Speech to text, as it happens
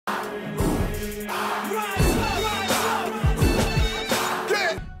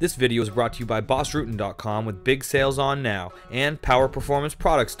This video is brought to you by BossRootin.com with big sales on now, and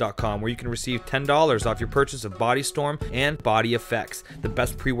PowerPerformanceProducts.com, where you can receive $10 off your purchase of Body Storm and Body Effects, the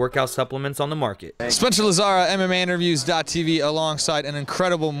best pre-workout supplements on the market. Spencer Lazara, MMAinterviews.tv, alongside an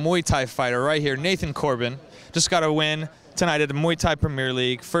incredible Muay Thai fighter right here, Nathan Corbett. Just got a win tonight at the Muay Thai Premier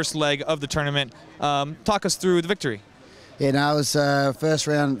League, first leg of the tournament. Talk us through the victory. Yeah, no, it was first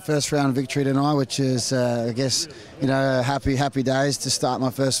round victory tonight, which is, I guess, you know, happy days to start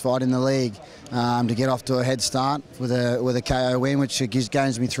my first fight in the league. To get off to a head start with a KO win, which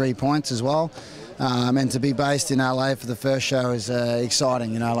gains me 3 points as well. And to be based in LA for the first show is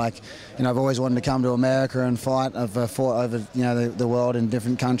exciting. I've always wanted to come to America and fight. I've fought over the world in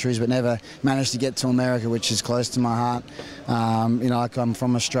different countries, but never managed to get to America, which is close to my heart. I'm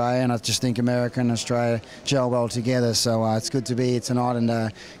from Australia, and I just think America and Australia gel well together. So it's good to be here tonight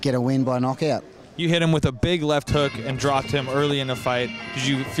and get a win by knockout. You hit him with a big left hook and dropped him early in the fight. Did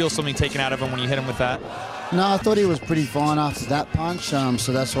you feel something taken out of him when you hit him with that? No, I thought he was pretty fine after that punch,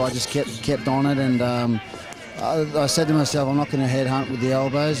 so that's why I just kept on it. And I said to myself, I'm not going to headhunt with the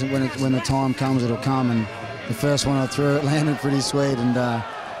elbows, and when the time comes, it'll come. And the first one I threw, it landed pretty sweet and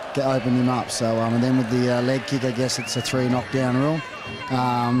opened him up. So and then with the leg kick, I guess it's a 3 knockdown rule.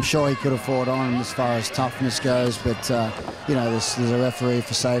 I'm sure he could have fought on as far as toughness goes, but there's a referee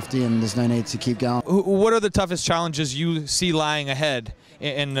for safety, and there's no need to keep going. What are the toughest challenges you see lying ahead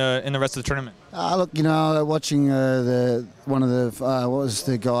in the rest of the tournament? Look, watching one of the what was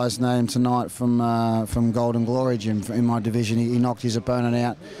the guy's name tonight from Golden Glory Gym in my division. He knocked his opponent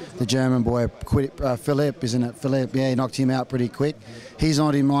out, the German boy, Philipp, isn't it? Philipp, yeah, he knocked him out pretty quick. He's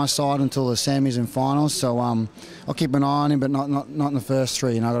not in my side until the semis and finals, so I'll keep an eye on him, but not in the first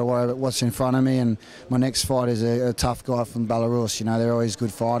 3. I've got to worry about what's in front of me, and my next fight is a tough guy from Belarus. They're always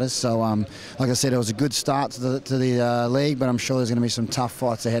good fighters. So like I said, it was a good start to the league, but I'm sure there's going to be some tough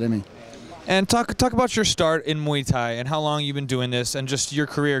fights ahead of me. And talk about your start in Muay Thai and how long you've been doing this and just your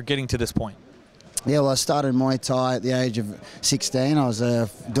career getting to this point. Yeah, well, I started Muay Thai at the age of 16. I was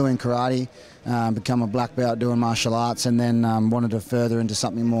doing karate, become a black belt doing martial arts, and then wanted to further into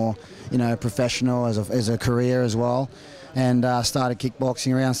something more, professional as a career as well, and started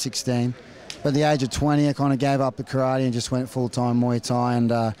kickboxing around 16. But at the age of 20, I kind of gave up the karate and just went full-time Muay Thai,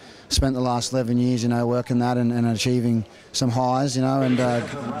 and spent the last 11 years, working that and achieving some highs, and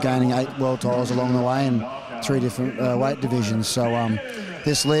gaining 8 world titles along the way in 3 different weight divisions. So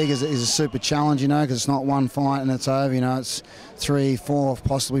this league is a super challenge, because it's not one fight and it's over. It's 3, 4,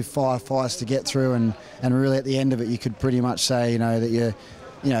 possibly 5 fights to get through, and really at the end of it, you could pretty much say, that you're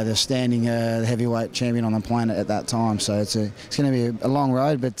the standing heavyweight champion on the planet at that time. So it's going to be a long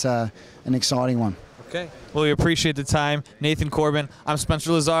road, but an exciting one. Okay. Well, we appreciate the time. Nathan Corbett. I'm Spencer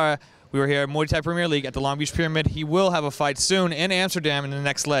Lazara. We were here at Muay Thai Premier League at the Long Beach Pyramid. He will have a fight soon in Amsterdam in the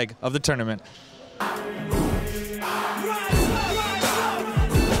next leg of the tournament.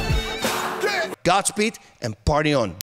 Godspeed and party on.